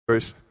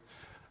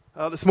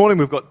This morning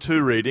we've got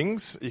two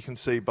readings. You can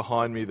see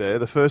behind me there.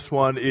 The first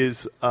one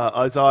is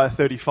Isaiah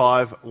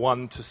 35,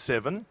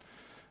 1-7,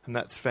 and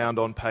that's found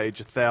on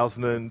page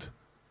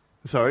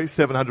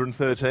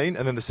 713.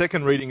 And then the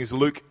second reading is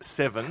Luke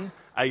 7,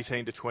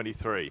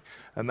 18-23,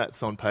 and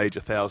that's on page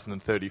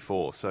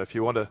 1034. So if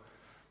you want to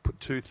put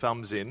two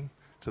thumbs in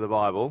to the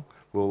Bible,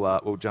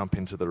 we'll jump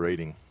into the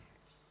reading.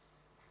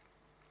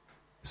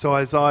 So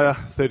Isaiah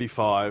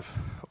 35,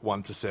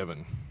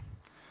 1-7.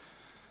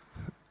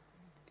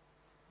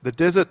 The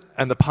desert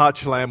and the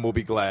parched land will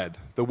be glad.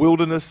 The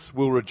wilderness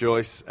will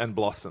rejoice and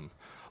blossom.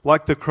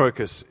 Like the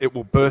crocus, it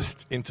will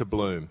burst into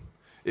bloom.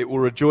 It will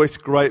rejoice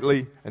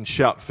greatly and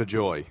shout for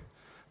joy.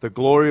 The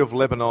glory of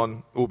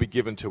Lebanon will be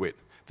given to it.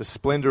 The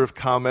splendor of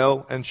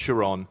Carmel and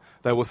Sharon,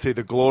 they will see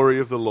the glory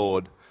of the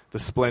Lord, the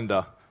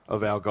splendor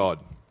of our God.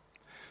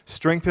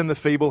 Strengthen the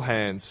feeble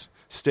hands,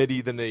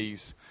 steady the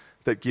knees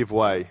that give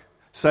way.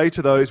 Say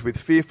to those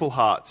with fearful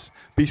hearts,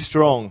 be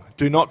strong,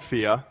 do not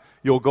fear,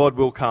 your God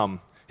will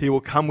come. He will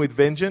come with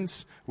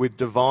vengeance, with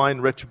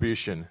divine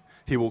retribution.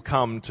 He will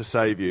come to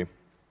save you.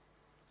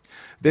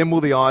 Then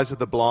will the eyes of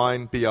the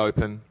blind be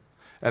open,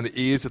 and the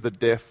ears of the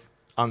deaf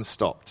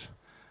unstopped.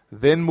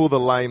 Then will the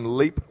lame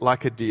leap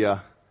like a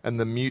deer, and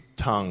the mute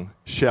tongue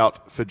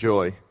shout for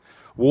joy.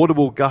 Water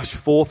will gush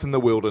forth in the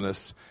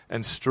wilderness,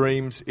 and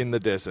streams in the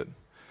desert.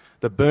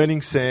 The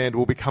burning sand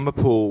will become a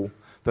pool,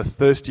 the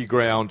thirsty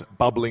ground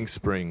bubbling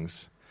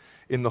springs.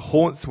 In the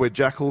haunts where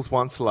jackals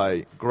once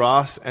lay,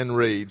 grass and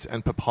reeds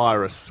and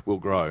papyrus will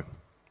grow.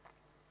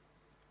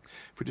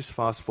 If we just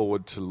fast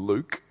forward to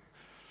Luke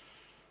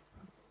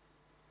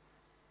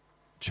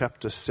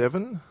chapter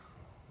 7,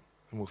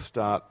 and we'll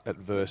start at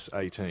verse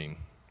 18.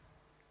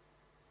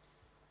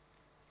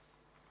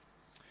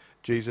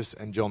 Jesus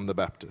and John the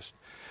Baptist.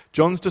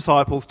 John's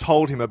disciples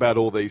told him about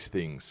all these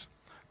things.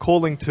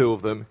 Calling two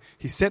of them,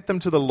 he sent them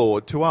to the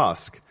Lord to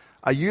ask,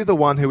 are you the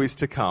one who is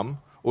to come,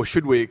 or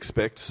should we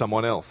expect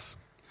someone else?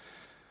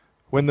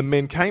 When the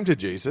men came to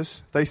Jesus,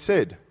 they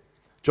said,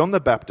 John the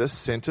Baptist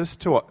sent us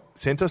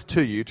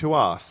to you to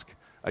ask,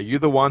 are you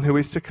the one who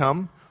is to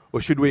come,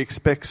 or should we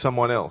expect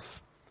someone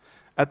else?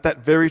 At that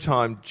very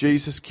time,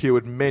 Jesus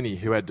cured many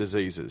who had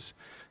diseases,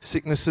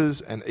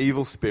 sicknesses and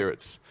evil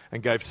spirits,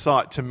 and gave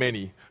sight to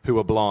many who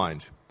were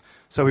blind.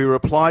 So he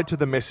replied to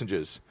the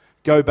messengers,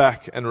 go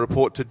back and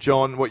report to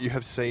John what you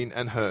have seen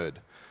and heard.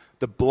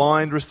 The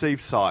blind receive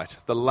sight,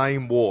 the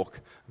lame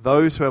walk,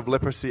 those who have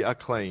leprosy are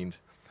cleaned.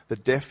 The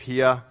deaf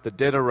hear, the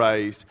dead are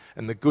raised,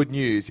 and the good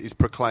news is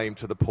proclaimed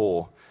to the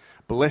poor.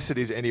 Blessed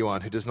is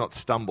anyone who does not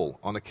stumble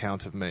on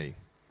account of me.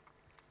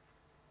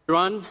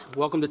 Everyone,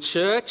 welcome to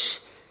church.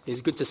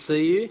 It's good to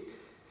see you.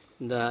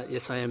 And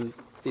yes, I am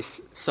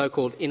this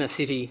so-called inner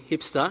city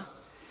hipster.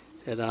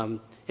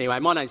 And, anyway,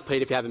 my name's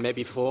Pete, if you haven't met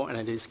me before, and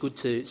it is good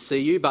to see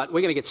you. But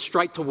we're going to get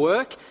straight to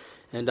work.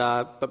 And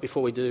but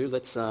before we do,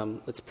 let's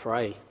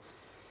pray.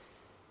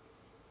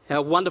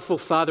 Our wonderful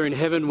Father in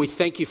heaven, we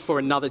thank you for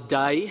another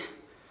day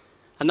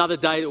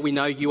that we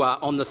know you are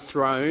on the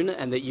throne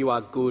and that you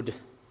are good.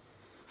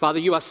 Father,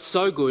 you are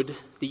so good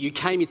that you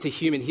came into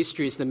human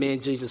history as the man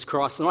Jesus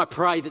Christ. And I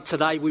pray that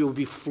today we will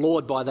be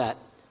floored by that.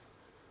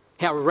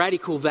 How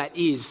radical that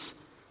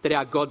is that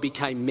our God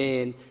became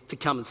man to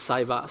come and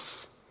save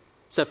us.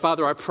 So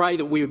Father, I pray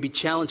that we would be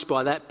challenged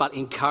by that, but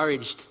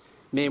encouraged.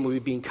 Man, we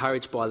would be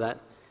encouraged by that.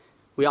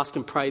 We ask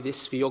and pray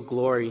this for your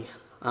glory.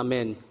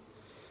 Amen.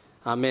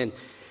 Amen.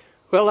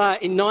 Well,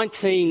 in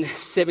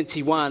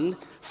 1971,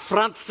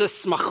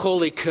 Francis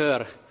Macaulay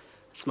Kerr,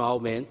 that's my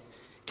old man,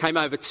 came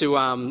over to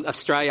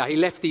Australia. He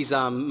left his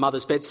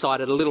mother's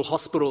bedside at a little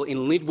hospital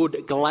in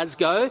Linwood,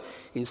 Glasgow,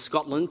 in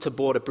Scotland, to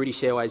board a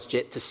British Airways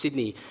jet to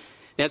Sydney.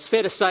 Now, it's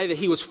fair to say that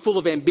he was full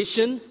of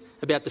ambition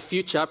about the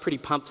future, pretty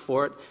pumped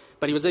for it,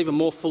 but he was even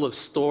more full of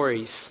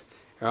stories,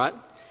 all right?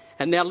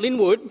 And now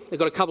Linwood, they've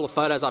got a couple of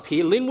photos up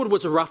here. Linwood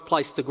was a rough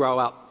place to grow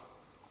up.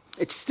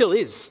 It still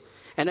is.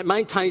 And it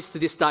maintains to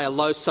this day a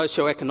low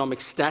socioeconomic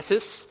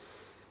status.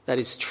 That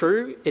is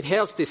true. It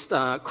housed this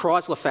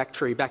Chrysler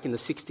factory back in the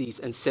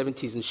 60s and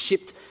 70s and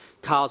shipped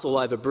cars all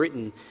over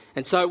Britain.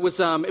 And so it was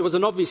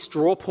an obvious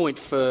draw point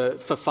for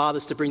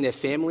fathers to bring their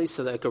families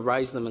so they could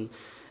raise them and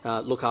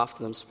look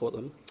after them, support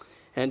them.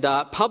 And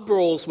pub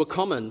brawls were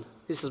common.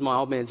 This is my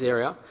old man's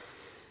area.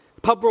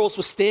 Pub brawls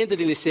were standard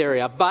in this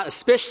area, but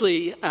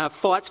especially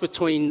fights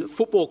between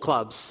football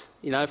clubs,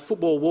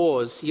 football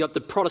wars. You got the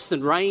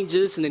Protestant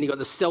Rangers and then you got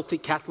the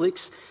Celtic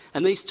Catholics,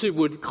 and these two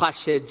would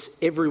clash heads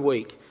every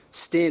week,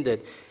 standard.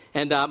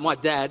 And my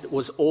dad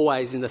was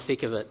always in the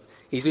thick of it.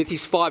 He's with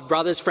his 5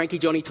 brothers, Frankie,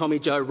 Johnny, Tommy,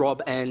 Joe,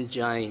 Rob and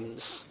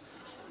James.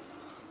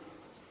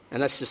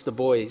 And that's just the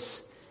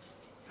boys.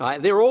 Right?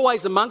 They're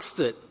always amongst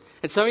it.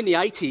 And so in the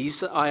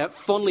 80s, I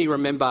fondly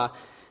remember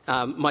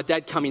my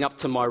dad coming up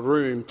to my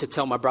room to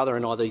tell my brother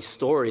and I these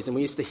stories, and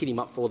we used to hit him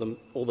up for them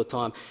all the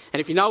time. And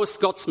if you know a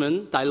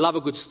Scotsman, they love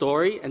a good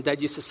story, and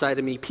Dad used to say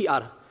to me,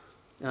 Peter,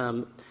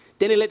 then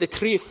he let the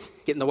truth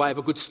get in the way of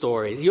a good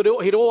story.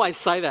 He'd always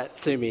say that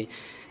to me.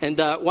 And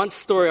one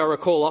story I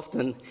recall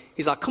often,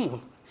 he's like, come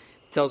on,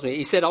 tells me,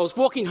 he said, I was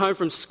walking home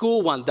from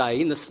school one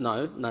day in the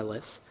snow, no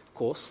less, of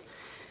course,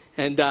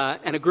 and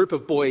a group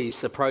of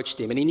boys approached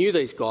him, and he knew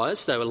these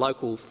guys. They were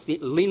local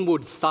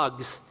Linwood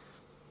thugs,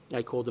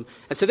 they called them.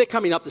 And so they're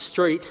coming up the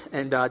street,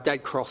 and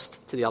Dad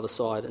crossed to the other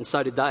side, and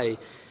so did they.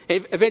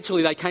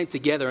 Eventually they came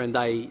together and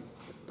they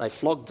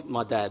flogged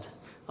my dad.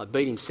 I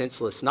beat him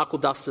senseless, knuckle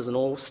dusters and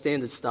all,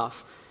 standard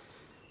stuff.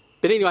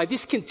 But anyway,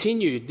 this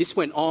continued. This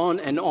went on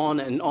and on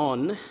and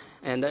on,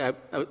 and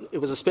it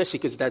was especially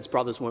because Dad's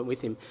brothers weren't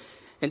with him.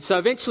 And so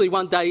eventually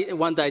one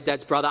day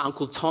Dad's brother,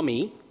 Uncle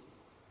Tommy,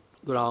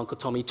 good old Uncle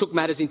Tommy, took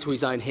matters into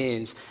his own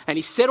hands, and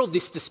he settled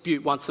this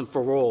dispute once and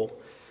for all.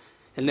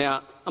 And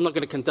now, I'm not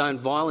going to condone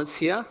violence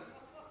here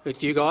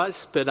with you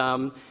guys, but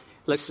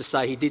let's just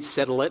say he did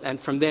settle it, and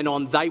from then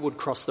on they would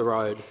cross the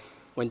road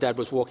when Dad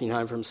was walking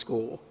home from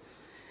school.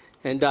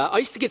 And I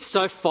used to get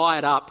so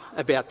fired up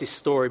about this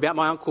story, about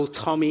my Uncle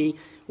Tommy,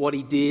 what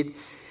he did.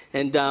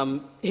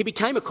 And he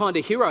became a kind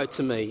of hero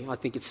to me, I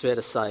think it's fair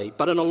to say,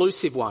 but an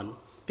elusive one,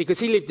 because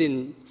he lived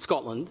in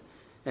Scotland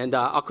and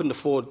I couldn't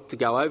afford to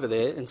go over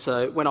there. And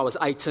so when I was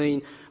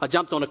 18, I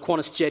jumped on a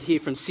Qantas jet here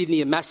from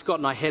Sydney and Mascot,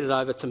 and I headed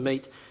over to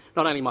meet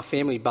not only my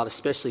family, but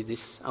especially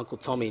this Uncle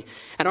Tommy.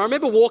 And I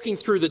remember walking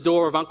through the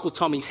door of Uncle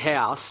Tommy's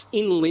house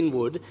in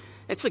Linwood.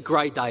 It's a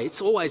grey day.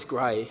 It's always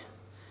grey.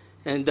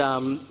 And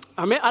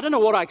I don't know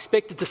what I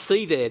expected to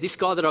see there. This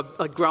guy that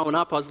I'd grown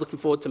up, I was looking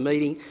forward to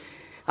meeting.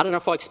 I don't know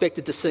if I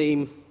expected to see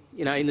him,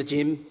 in the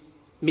gym,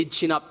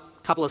 mid-chin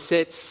up, couple of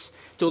sets,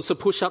 doing some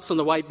push-ups on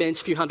the weight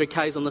bench, a few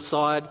 100Ks on the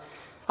side.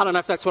 I don't know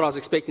if that's what I was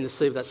expecting to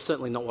see, but that's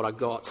certainly not what I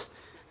got.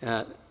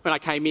 When I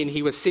came in,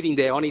 he was sitting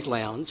there on his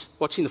lounge,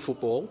 watching the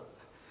football,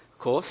 of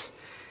course,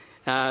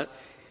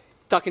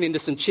 ducking into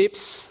some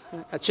chips,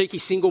 a cheeky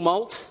single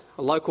malt,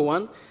 a local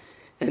one,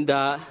 and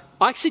I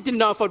actually didn't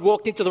know if I'd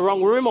walked into the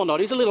wrong room or not.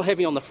 He was a little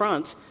heavy on the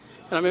front,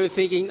 and I remember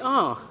thinking,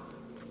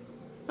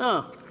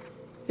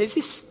 is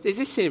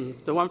this him,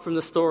 the one from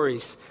the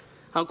stories,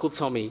 Uncle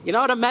Tommy?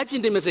 I'd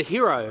imagined him as a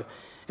hero,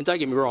 and don't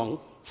get me wrong,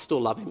 still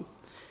love him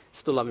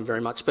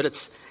very much, but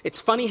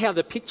it's funny how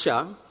the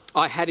picture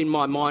I had in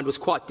my mind was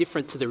quite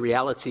different to the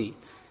reality.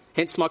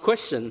 Hence my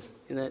question,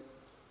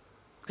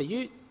 are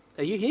you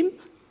him?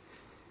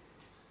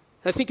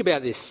 Now think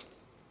about this,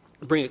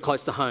 bring it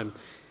close to home.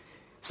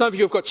 Some of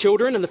you have got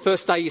children, and the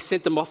first day you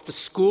sent them off to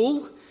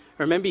school.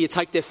 Remember, you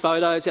take their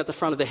photos out the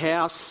front of the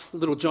house.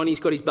 Little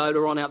Johnny's got his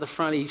boater on out the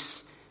front.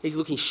 He's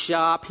looking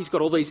sharp. He's got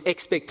all these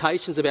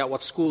expectations about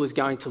what school is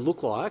going to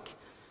look like.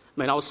 I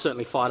mean, I was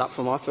certainly fired up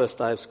for my first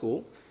day of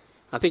school.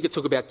 I think it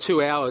took about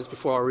 2 hours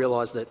before I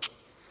realised that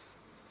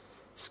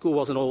school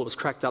wasn't all it was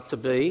cracked up to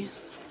be.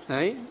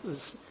 Hey,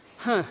 this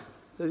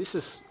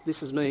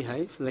is me,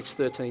 hey, for the next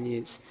 13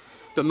 years.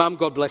 But Mum,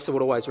 God bless her,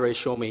 would always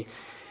reassure me.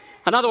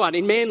 Another one,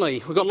 in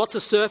Manly. We've got lots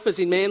of surfers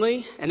in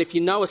Manly, and if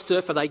you know a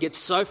surfer, they get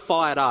so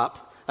fired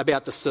up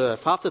about the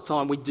surf. Half the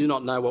time, we do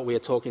not know what we are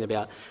talking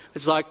about.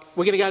 It's like,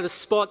 we're going to go to the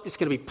spot, it's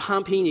going to be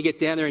pumping, you get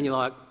down there and you're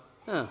like,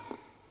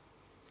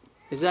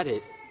 is that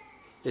it?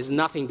 There's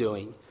nothing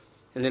doing.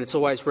 And then it's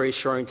always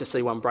reassuring to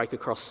see one break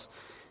across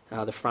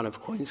the front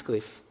of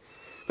Queenscliff.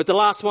 But the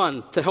last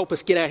one, to help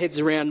us get our heads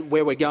around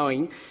where we're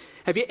going,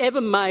 have you ever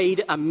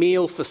made a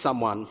meal for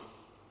someone?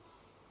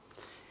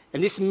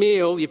 And this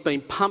meal, you've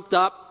been pumped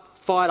up,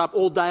 fired up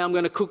all day. I'm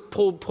going to cook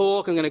pulled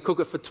pork. I'm going to cook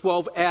it for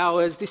 12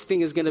 hours. This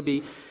thing is going to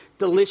be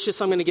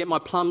delicious. I'm going to get my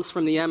plums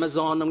from the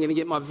Amazon. I'm going to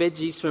get my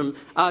veggies from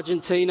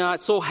Argentina.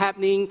 It's all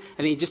happening. And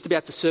then you're just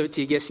about to serve it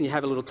to your guests and you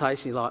have a little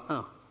taste and you're like,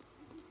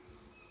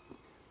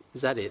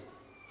 is that it?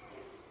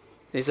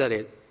 Is that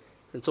it?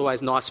 It's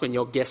always nice when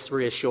your guests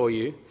reassure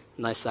you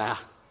and they say,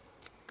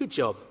 good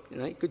job,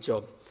 good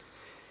job.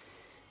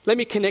 Let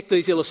me connect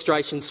these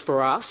illustrations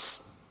for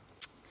us.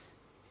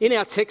 In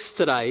our text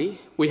today,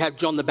 we have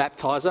John the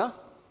Baptizer,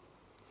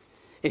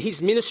 and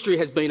his ministry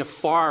has been a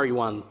fiery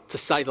one, to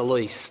say the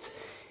least.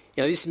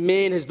 This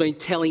man has been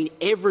telling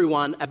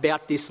everyone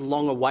about this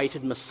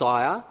long-awaited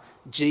Messiah,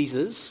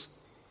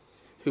 Jesus,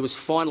 who has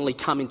finally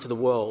come into the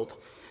world.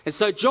 And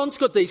so John's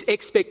got these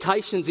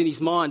expectations in his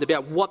mind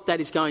about what that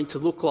is going to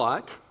look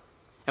like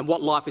and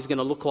what life is going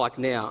to look like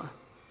now.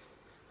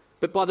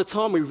 But by the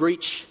time we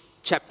reach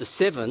chapter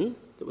 7,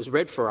 that was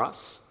read for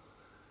us,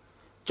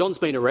 John's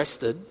been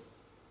arrested.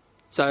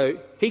 So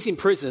he's in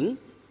prison,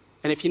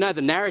 and if you know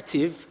the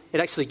narrative, it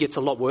actually gets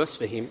a lot worse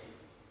for him.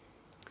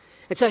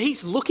 And so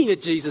he's looking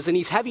at Jesus and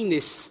he's having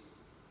this,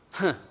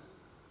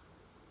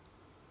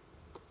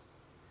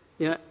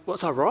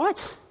 was I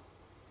right?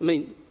 I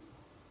mean,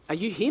 are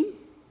you him?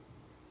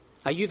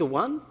 Are you the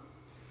one?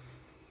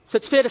 So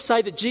it's fair to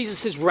say that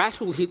Jesus has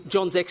rattled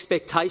John's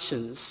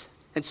expectations,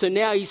 and so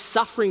now he's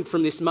suffering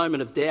from this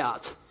moment of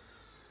doubt.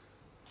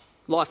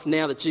 Life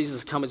now that Jesus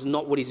has come is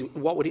not what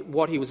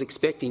he was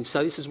expecting.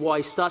 So this is why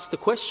he starts to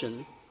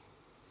question.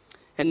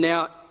 And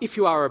now, if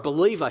you are a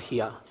believer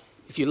here,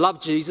 if you love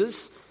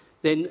Jesus,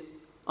 then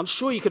I'm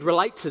sure you could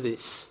relate to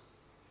this.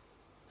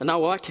 I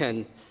know I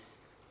can.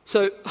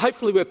 So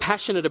hopefully we're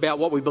passionate about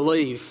what we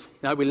believe.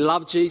 We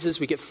love Jesus,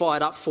 we get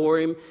fired up for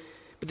him.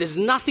 But there's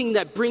nothing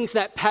that brings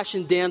that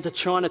passion down to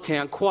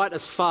Chinatown quite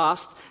as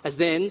fast as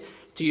then,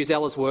 to use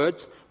Ella's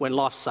words, when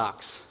life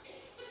sucks.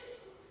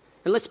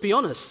 And let's be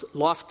honest,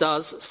 life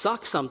does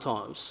suck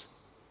sometimes.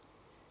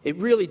 It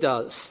really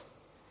does.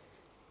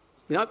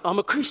 You know, I'm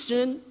a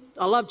Christian.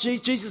 I love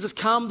Jesus. Jesus has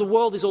come. The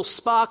world is all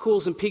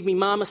sparkles and pygmy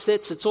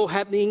marmosets. It's all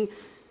happening.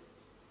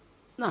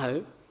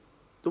 No,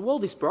 the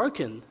world is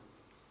broken.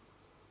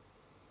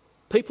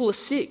 People are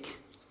sick.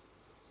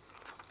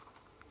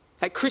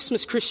 At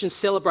Christmas, Christians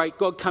celebrate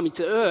God coming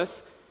to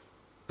earth.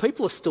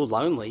 People are still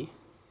lonely.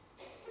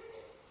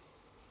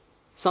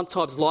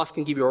 Sometimes life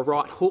can give you a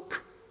right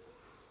hook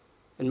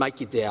and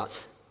make you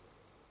doubt.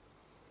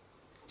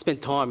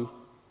 Spend time,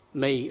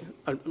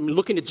 I'm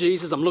looking at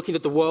Jesus, I'm looking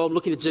at the world,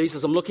 looking at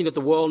Jesus, I'm looking at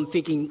the world and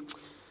thinking,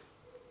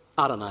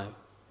 I don't know.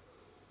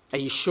 Are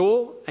you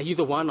sure? Are you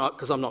the one?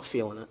 Because I'm not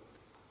feeling it.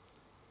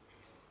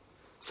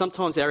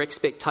 Sometimes our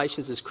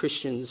expectations as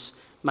Christians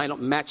may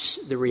not match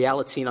the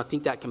reality, and I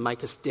think that can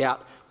make us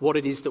doubt what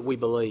it is that we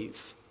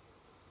believe.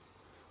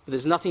 But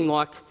there's nothing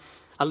like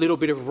a little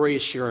bit of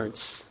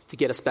reassurance to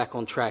get us back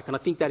on track, and I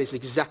think that is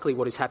exactly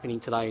what is happening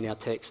today in our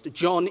text.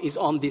 John is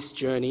on this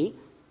journey,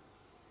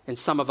 and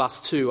some of us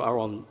too are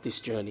on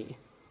this journey.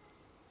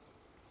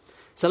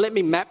 So let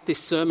me map this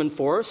sermon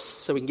for us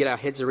so we can get our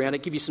heads around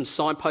it, give you some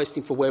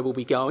signposting for where we'll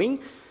be going,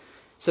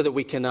 so that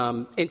we can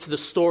enter the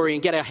story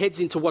and get our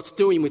heads into what's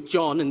doing with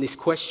John and this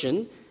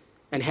question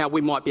and how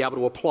we might be able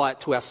to apply it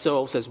to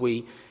ourselves as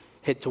we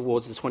head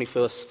towards the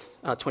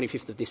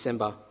 25th of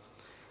December.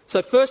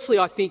 So firstly,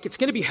 I think it's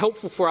going to be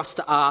helpful for us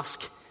to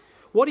ask,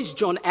 what is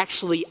John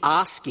actually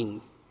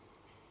asking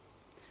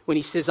when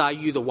he says, "Are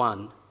you the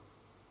one?"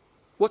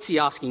 What's he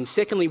asking?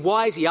 Secondly,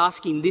 why is he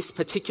asking this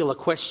particular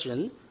question?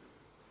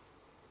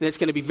 And it's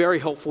going to be very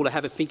helpful to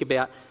have a think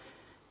about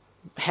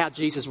how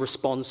Jesus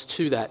responds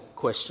to that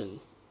question.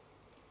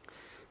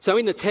 So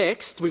in the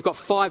text, we've got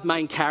 5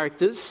 main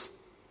characters.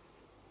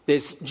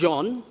 There's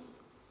John,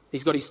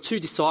 he's got his 2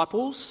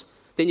 disciples.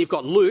 Then you've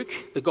got Luke,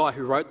 the guy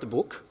who wrote the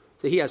book.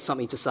 So he has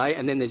something to say.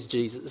 And then there's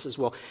Jesus as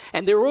well.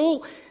 And they're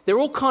all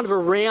kind of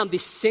around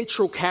this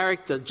central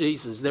character,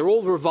 Jesus. They're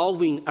all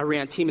revolving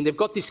around him. And they've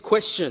got this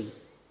question: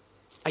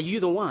 are you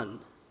the one?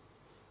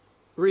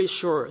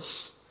 Reassure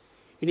us.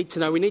 We need to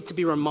know, we need to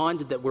be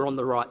reminded that we're on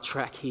the right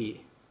track here.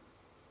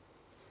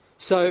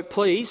 So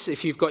please,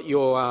 if you've got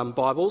your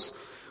Bibles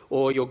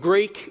or your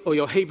Greek or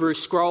your Hebrew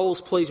scrolls,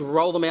 please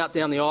roll them out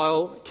down the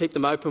aisle. Keep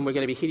them open. We're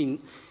going to be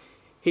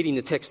hitting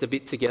the text a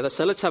bit together.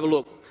 So let's have a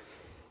look.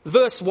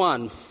 Verse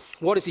 1,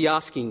 what is he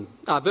asking?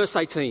 Verse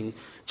 18,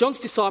 John's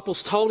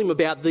disciples told him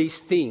about these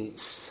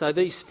things. So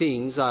these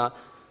things are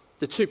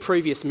the 2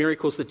 previous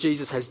miracles that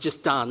Jesus has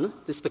just done.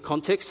 This is the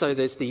context. So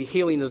there's the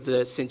healing of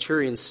the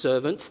centurion's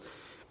servant,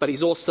 but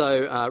he's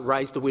also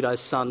raised the widow's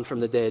son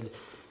from the dead.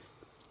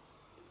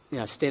 You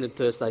know, standard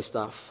Thursday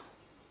stuff.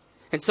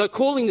 And so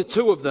calling the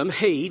 2 of them,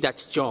 he,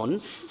 that's John,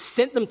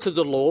 sent them to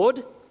the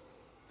Lord,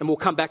 and we'll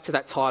come back to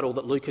that title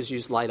that Luke has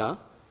used later,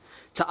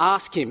 to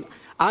ask him,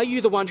 are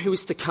you the one who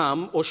is to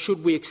come, or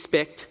should we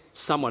expect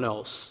someone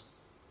else?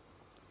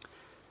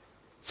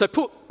 So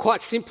put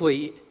quite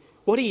simply,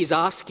 what he is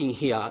asking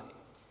here,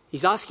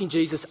 he's asking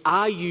Jesus,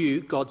 are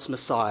you God's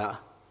Messiah?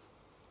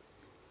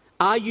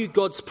 Are you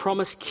God's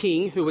promised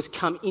king who has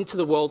come into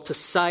the world to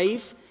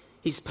save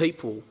his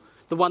people?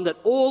 The one that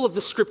all of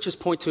the scriptures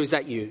point to, is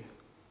that you?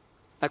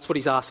 That's what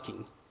he's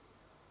asking.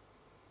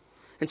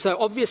 And so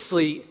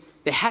obviously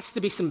there has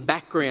to be some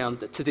background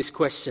to this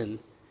question.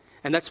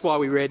 And that's why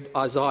we read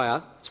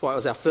Isaiah. That's why it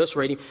was our first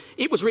reading.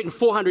 It was written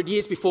 400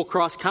 years before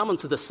Christ came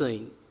onto the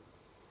scene.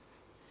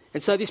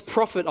 And so this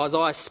prophet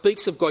Isaiah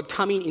speaks of God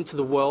coming into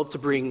the world to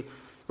bring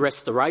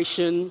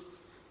restoration,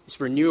 this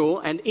renewal.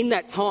 And in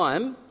that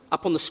time,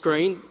 up on the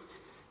screen,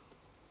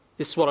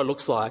 this is what it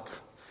looks like.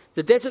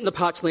 The desert and the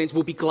parched lands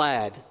will be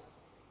glad.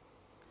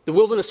 The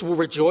wilderness will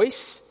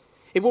rejoice.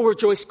 It will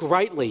rejoice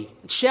greatly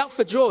and shout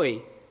for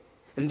joy.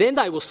 And then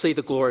they will see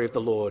the glory of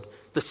the Lord,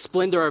 the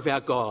splendour of our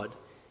God.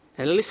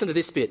 And listen to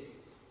this bit.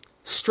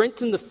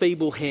 Strengthen the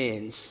feeble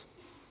hands.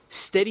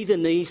 Steady the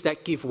knees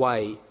that give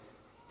way.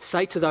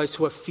 Say to those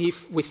who are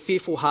with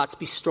fearful hearts,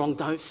 be strong,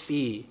 don't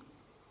fear.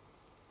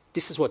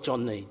 This is what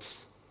John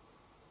needs.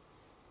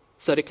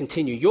 So to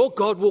continue, your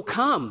God will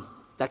come.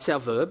 That's our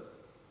verb.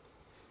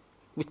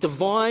 With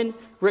divine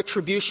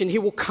retribution, he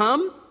will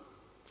come.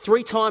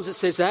 3 times it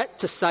says that,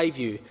 to save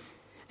you.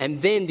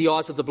 And then the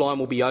eyes of the blind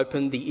will be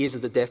opened, the ears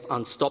of the deaf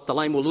unstopped. The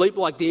lame will leap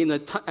like deer,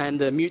 and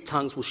the mute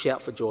tongues will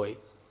shout for joy.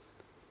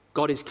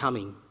 God is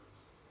coming.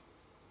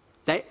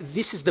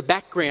 This is the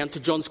background to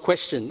John's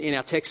question in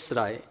our text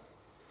today.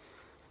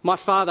 My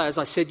father, as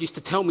I said, used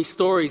to tell me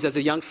stories as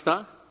a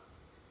youngster.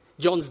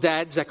 John's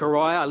dad,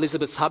 Zechariah,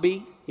 Elizabeth's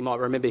hubby, you might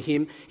remember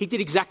him, he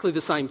did exactly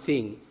the same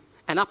thing.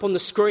 And up on the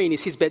screen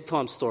is his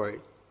bedtime story.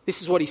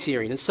 This is what he's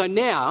hearing. And so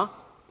now,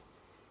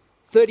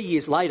 30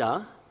 years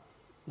later,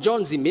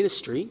 John's in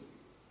ministry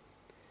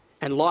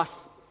and life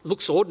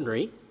looks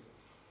ordinary.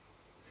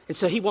 And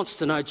so he wants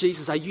to know,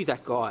 Jesus, are you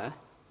that guy?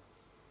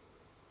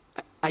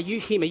 Are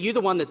you him? Are you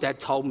the one that Dad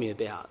told me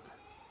about?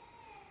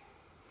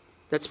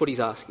 That's what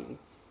he's asking.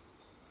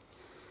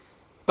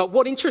 But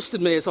what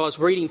interested me as I was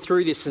reading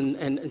through this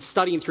and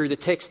studying through the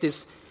text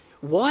is,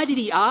 why did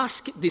he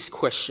ask this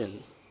question?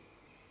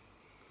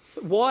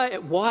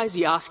 Why is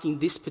he asking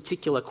this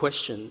particular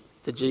question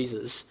to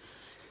Jesus?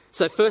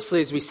 So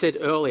firstly, as we said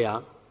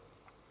earlier,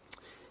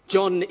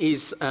 John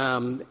is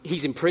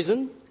he's in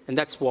prison, and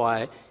that's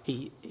why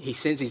he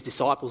sends his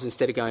disciples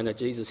instead of going to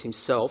Jesus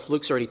himself.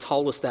 Luke's already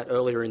told us that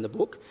earlier in the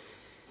book.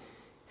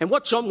 And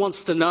what John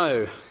wants to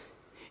know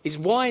is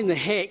why in the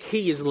heck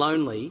he is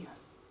lonely,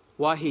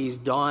 why he is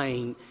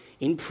dying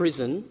in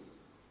prison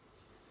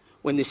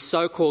when this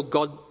so-called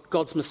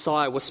God's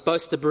Messiah was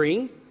supposed to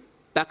bring,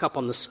 back up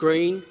on the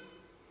screen,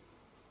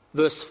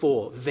 verse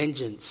 4,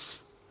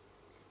 vengeance,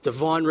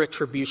 divine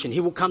retribution. He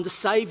will come to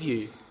save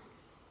you.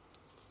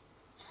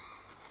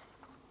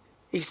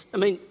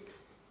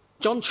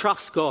 John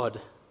trusts God.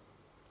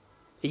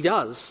 He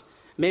does.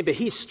 Remember,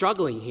 he is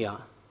struggling here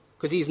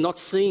because he is not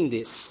seeing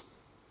this.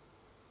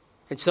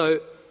 And so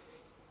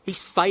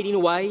he's fading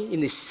away in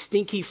this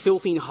stinky,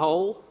 filthy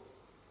hole.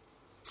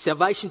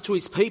 Salvation to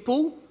his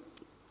people,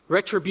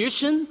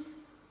 retribution,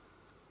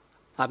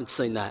 I haven't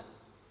seen that.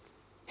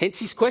 Hence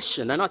his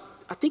question. And I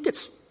think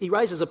he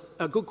raises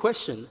a good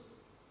question.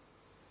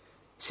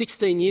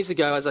 16 years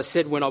ago, as I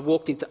said, when I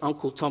walked into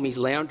Uncle Tommy's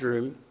lounge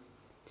room,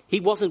 he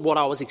wasn't what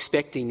I was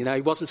expecting.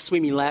 He wasn't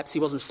swimming laps. He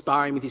wasn't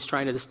sparring with his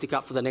trainer to stick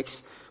up for the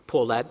next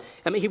poor lad.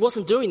 He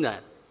wasn't doing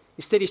that.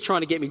 Instead, he's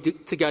trying to get me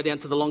to go down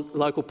to the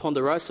local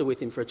Ponderosa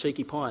with him for a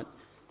cheeky pint.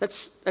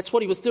 That's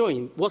what he was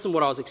doing. It wasn't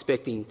what I was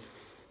expecting.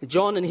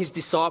 John and his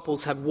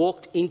disciples have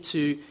walked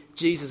into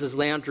Jesus'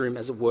 lounge room,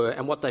 as it were,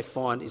 and what they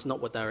find is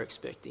not what they were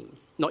expecting.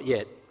 Not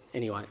yet,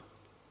 anyway.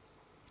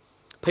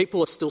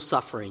 People are still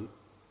suffering.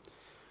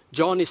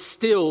 John is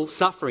still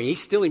suffering.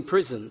 He's still in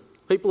prison.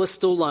 People are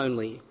still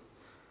lonely.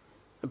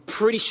 I'm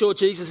pretty sure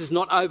Jesus is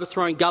not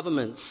overthrowing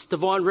governments.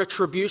 Divine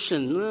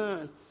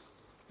retribution.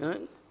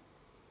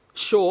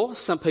 Sure,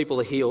 some people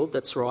are healed,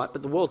 that's right,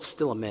 but the world's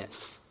still a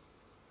mess.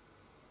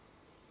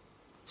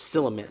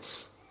 Still a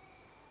mess.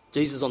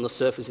 Jesus on the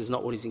surface is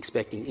not what he's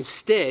expecting.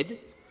 Instead,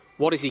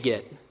 what does he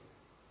get?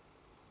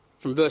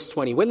 From verse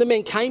 20, when the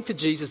men came to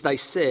Jesus, they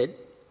said,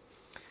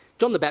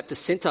 John the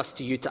Baptist sent us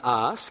to you to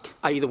ask,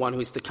 are you the one who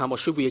is to come, or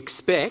should we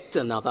expect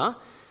another?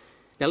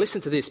 Now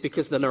listen to this,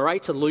 because the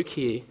narrator Luke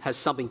here has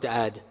something to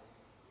add.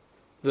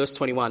 Verse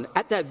 21,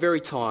 at that very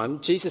time,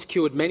 Jesus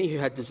cured many who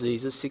had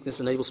diseases, sickness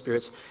and evil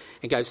spirits,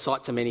 and gave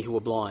sight to many who were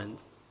blind.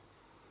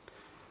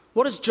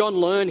 What does John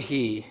learn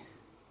here?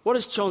 What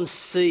does John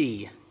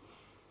see?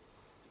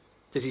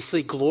 Does he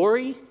see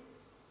glory?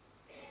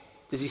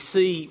 Does he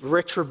see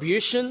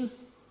retribution?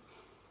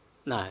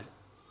 No.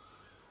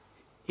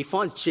 He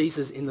finds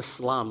Jesus in the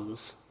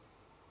slums.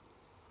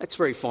 That's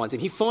where he finds him.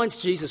 He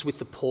finds Jesus with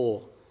the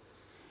poor,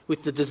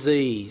 with the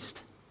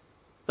diseased,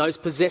 those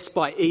possessed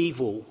by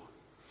evil.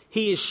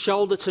 He is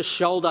shoulder to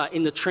shoulder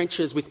in the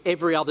trenches with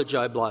every other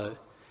Joe Blow,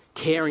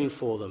 caring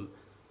for them,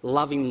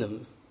 loving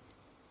them.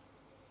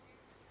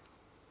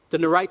 The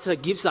narrator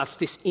gives us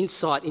this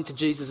insight into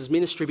Jesus'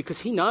 ministry because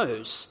he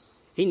knows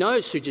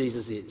who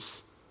Jesus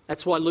is.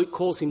 That's why Luke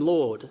calls him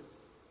Lord.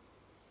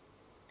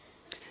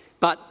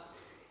 But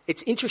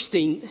it's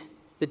interesting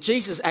that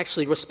Jesus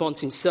actually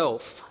responds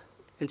himself.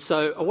 And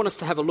so I want us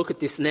to have a look at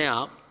this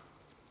now.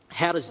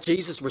 How does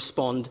Jesus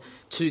respond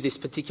to this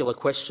particular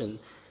question?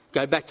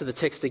 Go back to the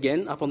text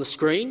again, up on the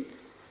screen.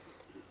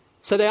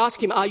 So they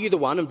ask him, are you the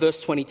one? In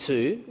verse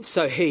 22,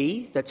 so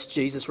he, that's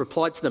Jesus,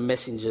 replied to the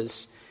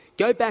messengers,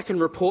 go back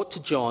and report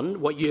to John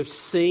what you have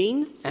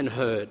seen and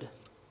heard.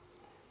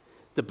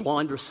 The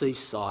blind receive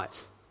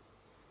sight.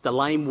 The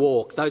lame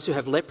walk. Those who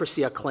have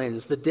leprosy are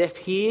cleansed. The deaf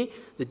hear,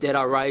 the dead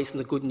are raised, and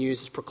the good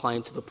news is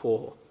proclaimed to the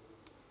poor.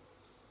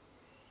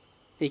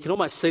 And you can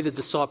almost see the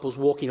disciples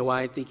walking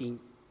away and thinking,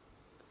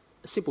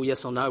 a simple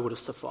yes or no would have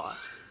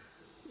sufficed,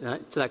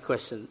 to that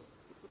question.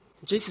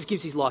 Jesus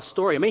gives his life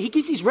story. He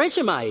gives his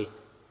resume,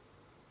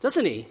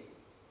 doesn't he?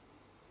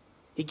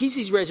 He gives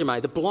his resume.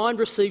 The blind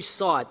receive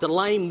sight, the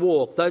lame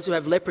walk, those who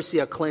have leprosy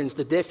are cleansed,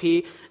 the deaf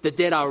hear, the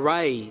dead are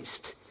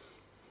raised.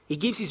 He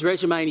gives his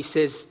resume and he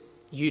says,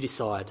 you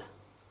decide.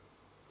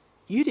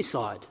 You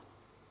decide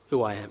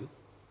who I am.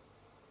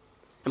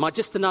 Am I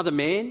just another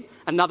man,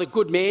 another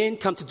good man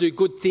come to do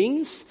good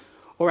things?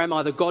 Or am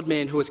I the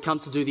God-man who has come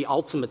to do the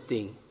ultimate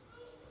thing?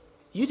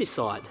 You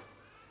decide.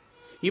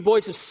 You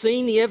boys have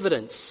seen the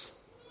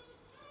evidence.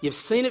 You've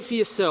seen it for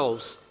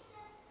yourselves.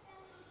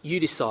 You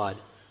decide.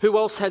 Who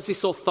else has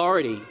this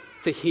authority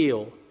to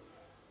heal?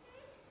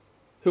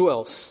 Who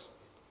else?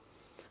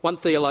 One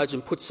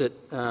theologian puts it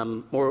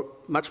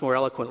much more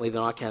eloquently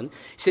than I can.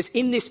 He says,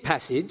 in this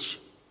passage,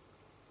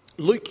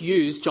 Luke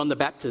used John the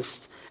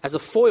Baptist as a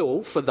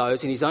foil for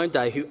those in his own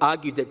day who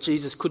argued that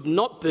Jesus could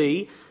not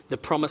be the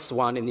promised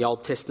one in the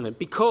Old Testament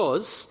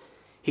because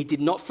he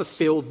did not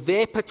fulfill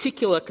their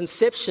particular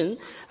conception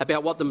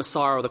about what the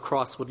Messiah or the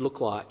Christ would look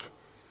like.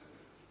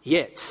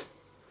 Yet,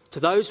 to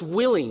those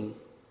willing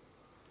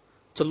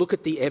to look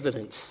at the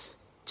evidence,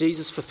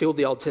 Jesus fulfilled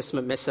the Old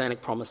Testament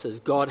messianic promises.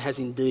 God has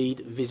indeed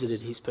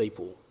visited his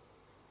people.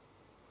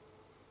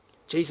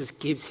 Jesus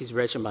gives his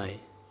resume.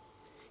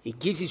 He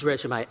gives his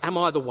resume. Am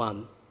I the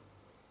one?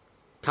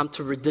 Come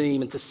to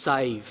redeem and to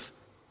save.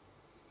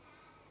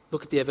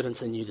 Look at the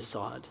evidence and you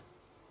decide.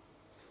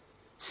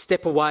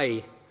 Step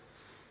away.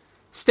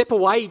 Step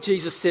away,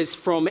 Jesus says,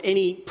 from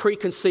any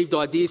preconceived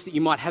ideas that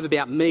you might have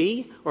about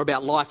me or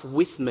about life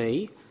with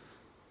me.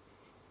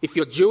 If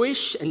you're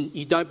Jewish and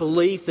you don't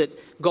believe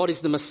that God is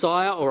the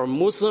Messiah, or a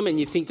Muslim and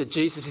you think that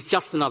Jesus is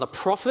just another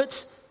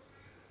prophet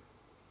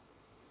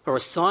or a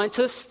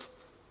scientist,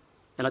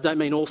 and I don't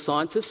mean all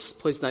scientists,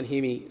 please don't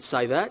hear me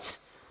say that,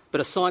 but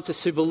a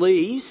scientist who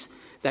believes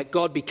that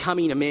God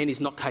becoming a man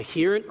is not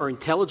coherent or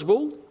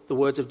intelligible, the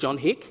words of John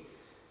Hick,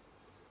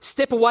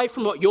 step away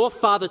from what your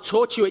father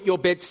taught you at your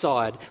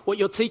bedside, what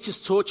your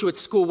teachers taught you at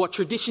school, what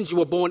traditions you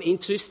were born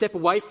into. Step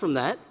away from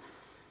that.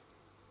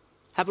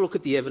 Have a look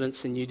at the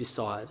evidence and you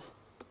decide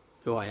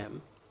who I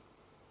am.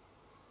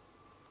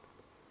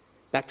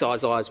 Back to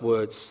Isaiah's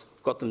words.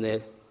 Got them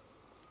there.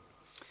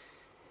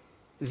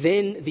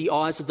 Then the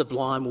eyes of the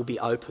blind will be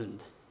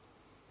opened,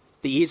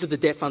 the ears of the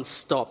deaf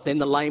unstopped. Then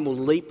the lame will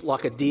leap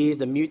like a deer,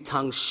 the mute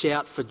tongue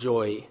shout for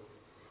joy.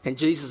 And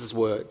Jesus'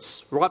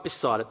 words, right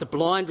beside it, the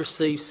blind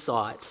receive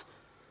sight,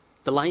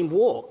 the lame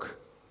walk,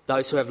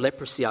 those who have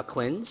leprosy are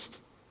cleansed,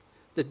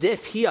 the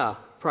deaf hear,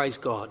 praise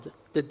God,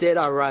 the dead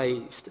are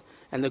raised,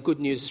 and the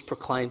good news is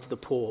proclaimed to the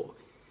poor.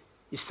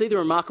 You see the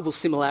remarkable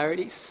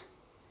similarities?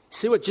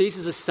 See what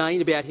Jesus is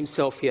saying about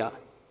himself here.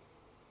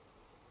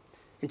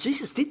 And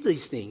Jesus did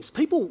these things.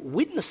 People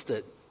witnessed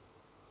it.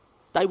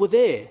 They were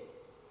there.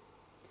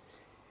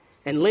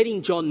 And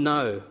letting John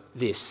know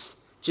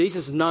this,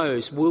 Jesus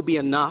knows, will be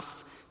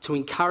enough to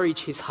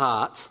encourage his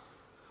heart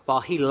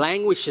while he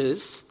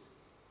languishes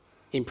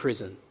in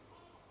prison.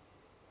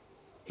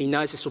 He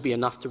knows this will be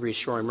enough to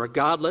reassure him.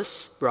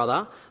 Regardless,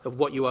 brother, of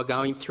what you are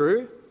going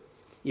through,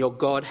 your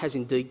God has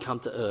indeed come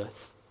to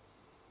earth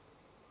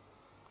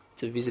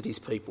to visit his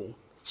people.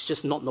 It's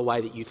just not in the way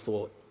that you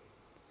thought.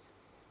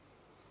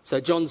 So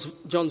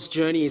John's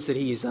journey is that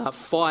he is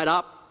fired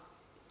up.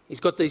 He's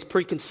got these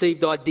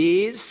preconceived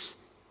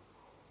ideas,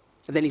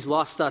 and then his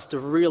life starts to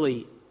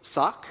really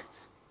suck.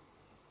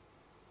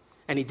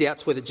 And he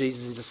doubts whether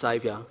Jesus is a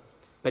saviour.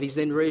 But he's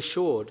then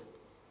reassured.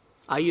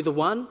 Are you the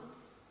one?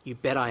 You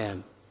bet I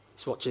am,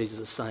 is what Jesus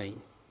is saying.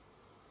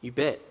 You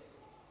bet.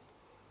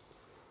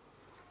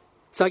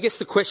 So I guess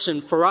the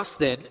question for us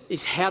then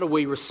is, how do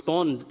we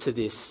respond to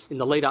this in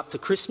the lead up to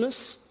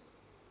Christmas?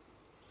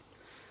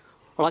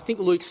 Well, I think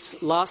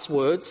Luke's last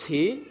words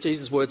here,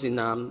 Jesus' words in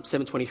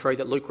 7:23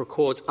 that Luke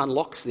records,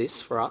 unlocks this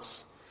for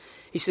us.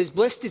 He says,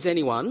 blessed is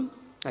anyone,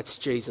 that's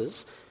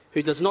Jesus,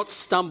 who does not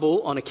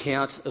stumble on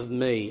account of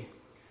me.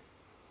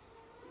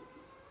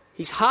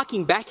 He's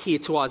harking back here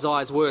to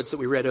Isaiah's words that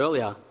we read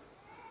earlier.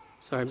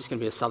 Sorry, I'm just going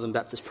to be a Southern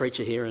Baptist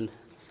preacher here and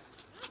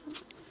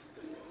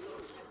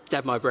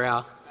dab my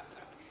brow.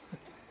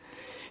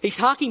 He's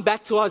harking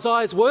back to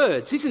Isaiah's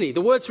words, isn't he?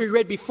 The words we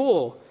read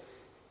before.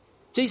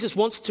 Jesus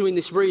wants to, in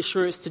this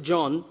reassurance to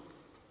John,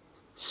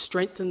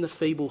 strengthen the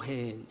feeble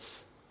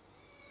hands,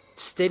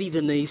 steady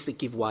the knees that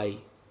give way.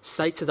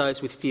 Say to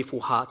those with fearful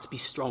hearts, be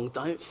strong,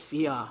 don't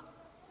fear.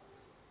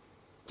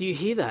 Do you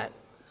hear that?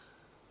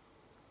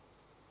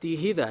 Do you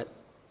hear that?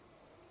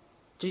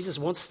 Jesus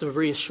wants to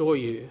reassure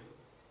you.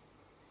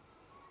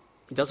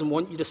 He doesn't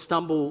want you to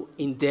stumble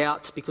in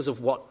doubt because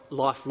of what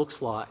life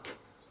looks like.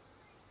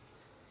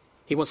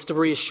 He wants to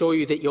reassure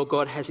you that your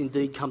God has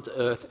indeed come to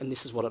earth, and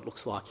this is what it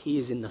looks like. He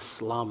is in the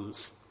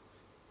slums.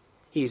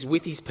 He is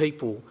with his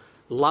people,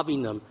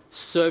 loving them,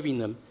 serving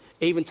them,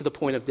 even to the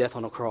point of death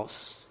on a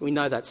cross. We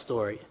know that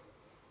story.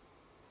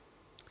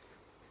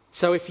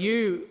 So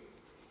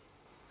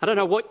I don't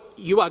know what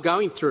you are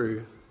going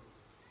through,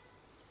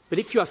 but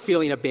if you are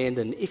feeling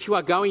abandoned, if you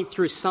are going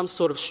through some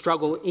sort of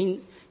struggle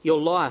in your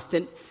life,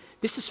 then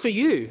this is for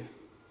you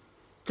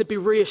to be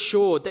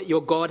reassured that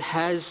your God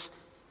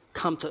has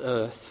come to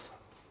earth.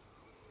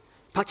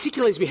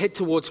 Particularly as we head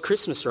towards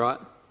Christmas, right?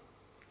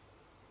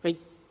 I mean,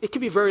 it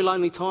can be a very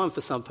lonely time for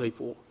some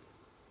people.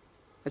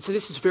 And so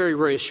this is very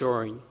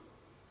reassuring.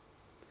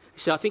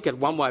 So I think that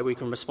one way we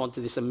can respond to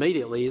this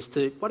immediately is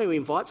to, why don't we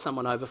invite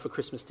someone over for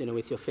Christmas dinner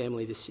with your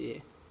family this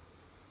year?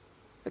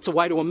 It's a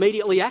way to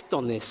immediately act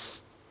on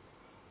this.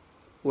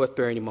 Worth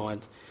bearing in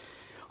mind.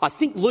 I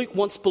think Luke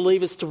wants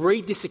believers to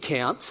read this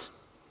account,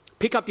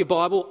 pick up your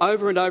Bible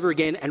over and over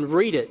again and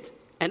read it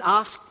and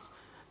ask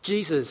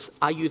Jesus,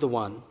 are you the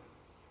one?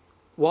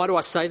 Why do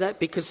I say that?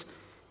 Because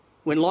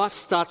when life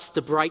starts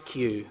to break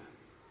you,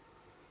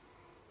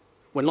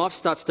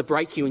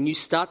 and you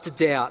start to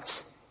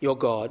doubt your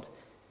God,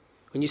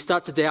 when you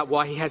start to doubt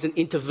why he hasn't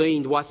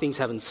intervened, why things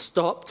haven't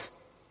stopped,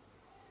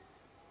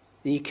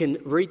 then you can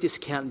read this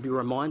account and be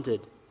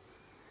reminded.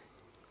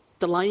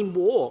 The lame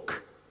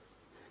walk,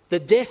 the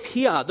deaf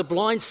hear, the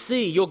blind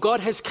see. Your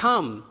God has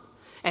come,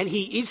 and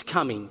he is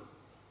coming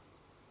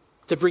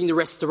to bring the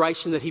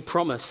restoration that he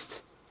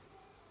promised.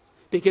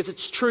 Because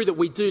it's true that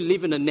we do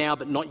live in a now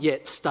but not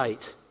yet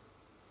state,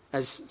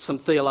 as some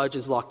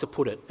theologians like to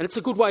put it. And it's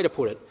a good way to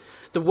put it.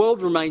 The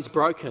world remains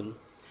broken.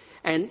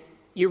 And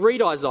you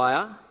read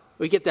Isaiah,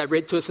 We get that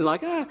read to us and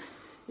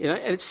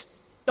and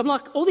I'm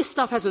like, all this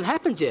stuff hasn't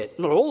happened yet.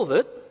 Not all of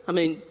it. I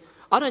mean,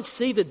 I don't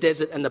see the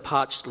desert and the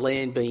parched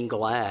land being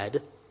glad. I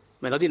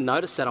mean, I didn't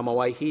notice that on my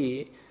way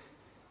here.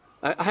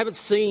 I haven't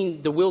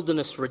seen the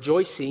wilderness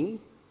rejoicing.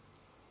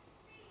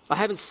 I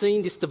haven't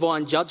seen this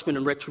divine judgment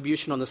and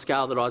retribution on the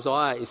scale that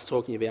Isaiah is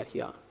talking about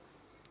here.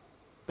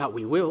 But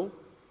we will.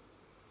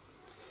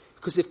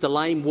 Because if the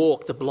lame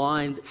walk, the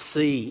blind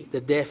see,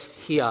 the deaf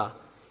hear,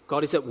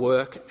 God is at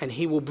work and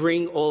he will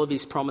bring all of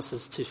his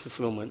promises to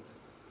fulfillment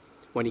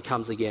when he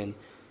comes again.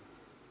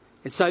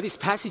 And so this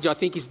passage, I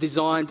think, is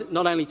designed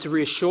not only to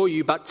reassure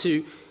you, but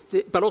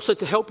also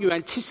to help you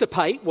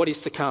anticipate what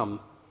is to come.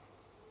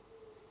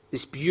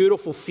 This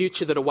beautiful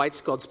future that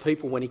awaits God's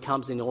people when he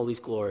comes in all his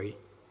glory.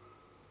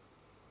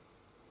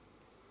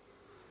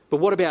 But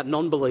what about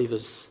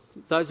non-believers?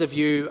 Those of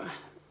you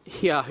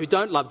here who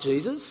don't love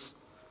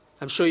Jesus,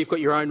 I'm sure you've got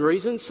your own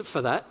reasons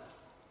for that.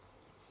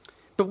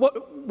 But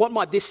what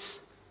might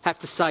this have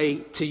to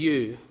say to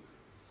you?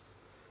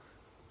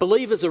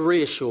 Believers are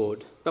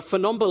reassured, but for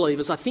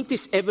non-believers, I think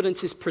this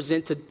evidence is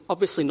presented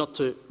obviously not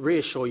to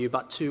reassure you,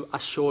 but to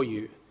assure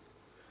you.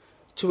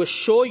 To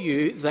assure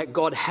you that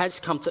God has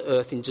come to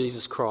earth in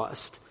Jesus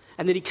Christ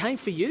and that he came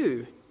for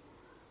you,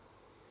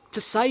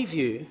 to save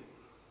you.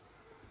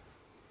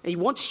 And he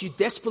wants you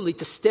desperately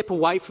to step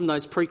away from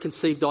those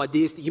preconceived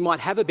ideas that you might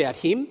have about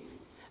him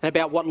and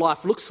about what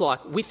life looks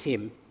like with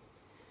him.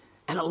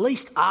 And at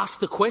least ask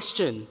the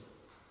question,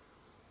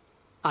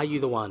 are you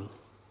the one?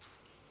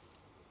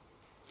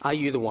 Are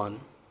you the one?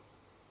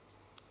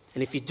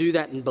 And if you do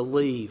that and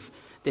believe,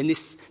 then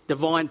this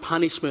divine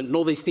punishment and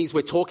all these things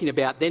we're talking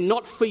about, they're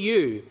not for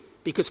you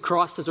because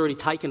Christ has already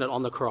taken it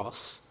on the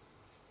cross.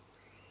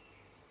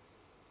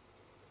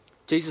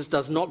 Jesus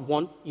does not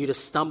want you to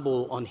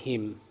stumble on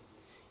him.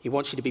 He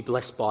wants you to be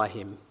blessed by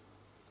him.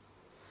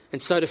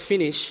 And so to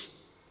finish,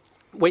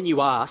 when you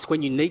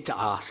need to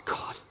ask,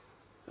 God,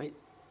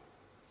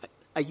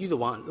 are you the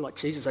one? Like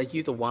Jesus, are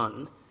you the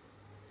one?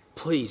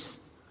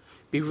 Please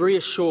be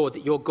reassured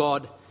that your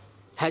God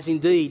has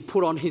indeed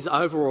put on his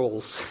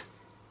overalls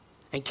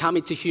and come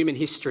into human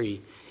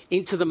history,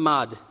 into the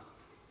mud,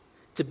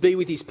 to be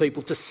with his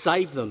people, to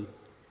save them.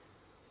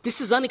 This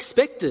is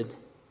unexpected.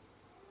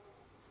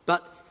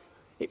 But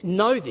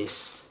know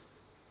this,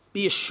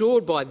 be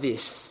assured by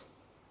this,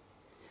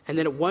 and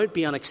then it won't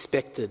be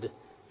unexpected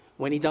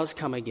when he does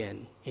come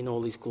again in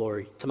all his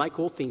glory, to make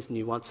all things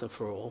new once and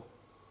for all.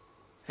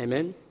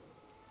 Amen?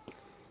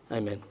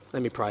 Amen.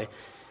 Let me pray.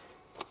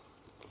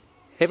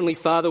 Heavenly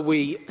Father,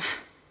 we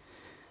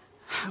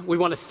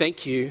want to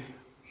thank you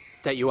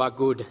that you are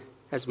good,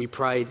 as we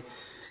prayed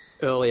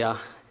earlier.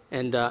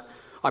 And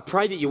I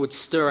pray that you would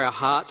stir our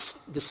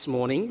hearts this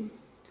morning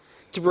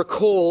to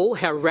recall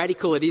how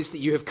radical it is that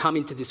you have come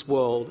into this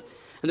world,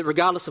 and that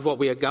regardless of what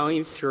we are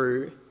going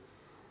through,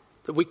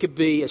 that we could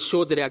be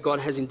assured that our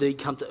God has indeed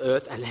come to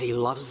earth and that he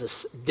loves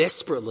us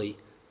desperately,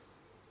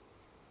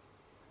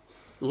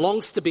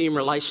 longs to be in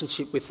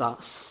relationship with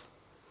us.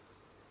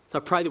 So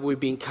I pray that we'd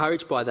be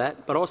encouraged by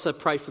that, but also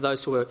pray for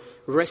those who are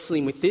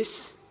wrestling with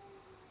this,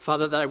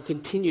 Father, that they will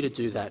continue to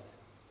do that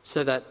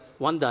so that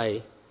one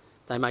day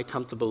they may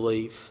come to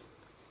believe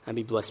and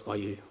be blessed by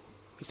you.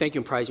 We thank you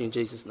and praise you in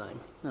Jesus'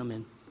 name.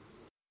 Amen.